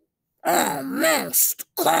 Almost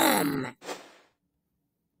come.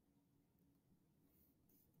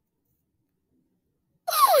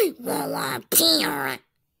 I will appear.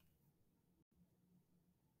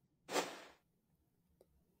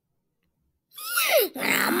 Where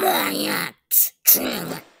am I at?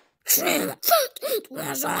 True, that it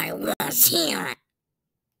was I was here.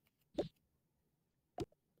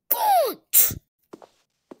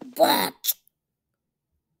 But,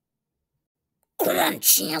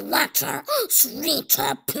 crunchy letter,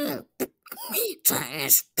 sweeter poop. Rita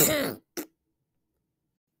is poop.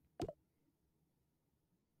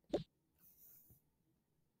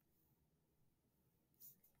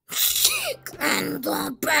 And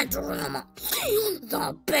the bedroom,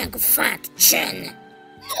 the big fat chin,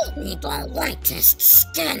 the lightest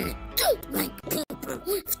skin, like people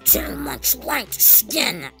with too much light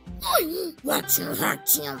skin. I want to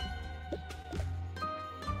hurt you.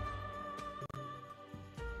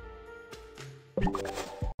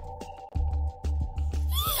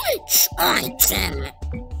 Which item?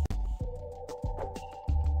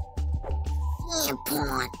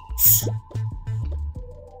 Teapot.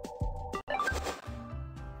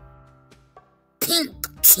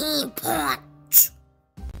 Pink teapot.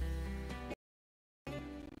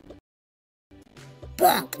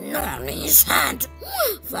 Charlie's head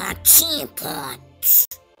with a teapot.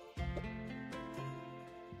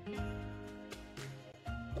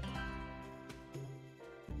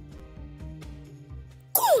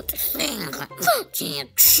 Good thing that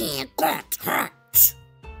she got hurt.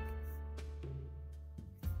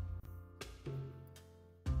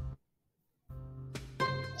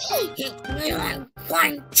 It really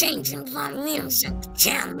quite changing the music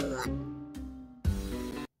channel.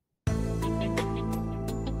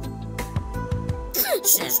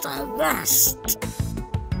 This is the worst.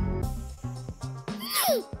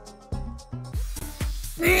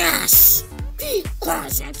 Yes,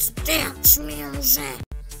 because it's dance music.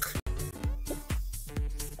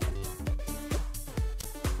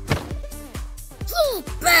 The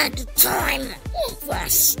bedtime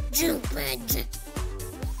was stupid.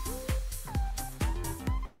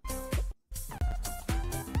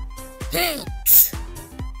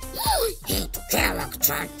 Hate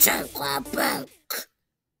character took a book.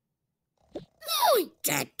 I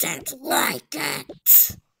didn't like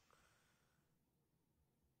it.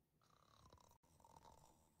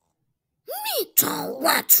 Metal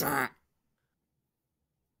water.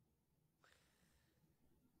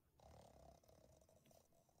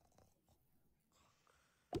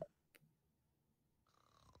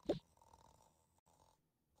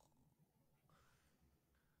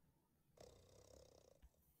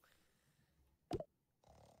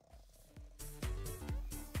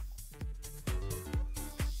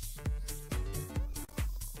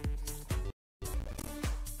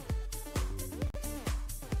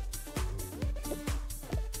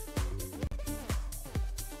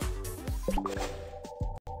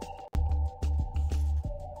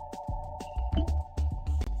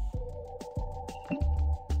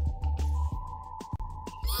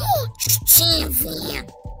 Watch TV.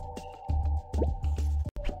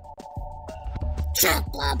 Check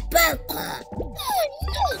a burger.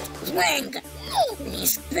 Not bring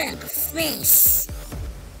his big face.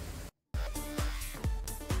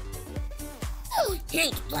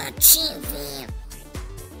 Hate the TV.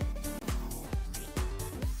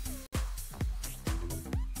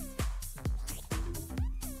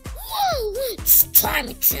 Whoa, it's time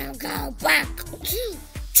to go back to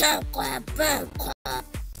Toka Burger.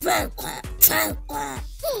 Burger, Toka,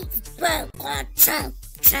 Burger, Toka.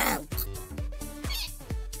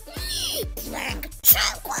 Playing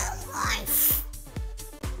Toka life.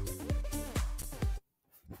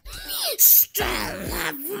 Still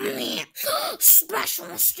have me.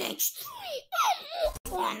 Special stage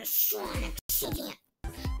 3 on Sonic City.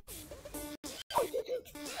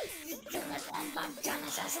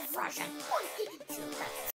 Genesis version.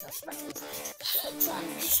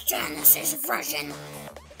 Genesis version.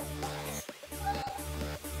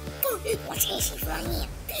 It was easy for me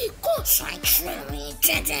because I truly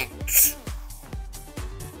did it.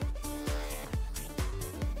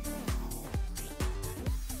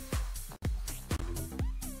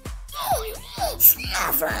 It's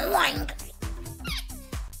never lying.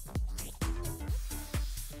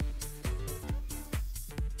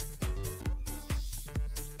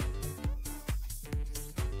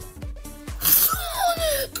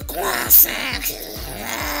 Classic.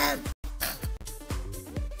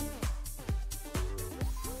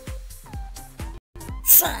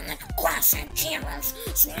 Sonic Classic Heroes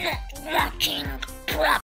is not working properly.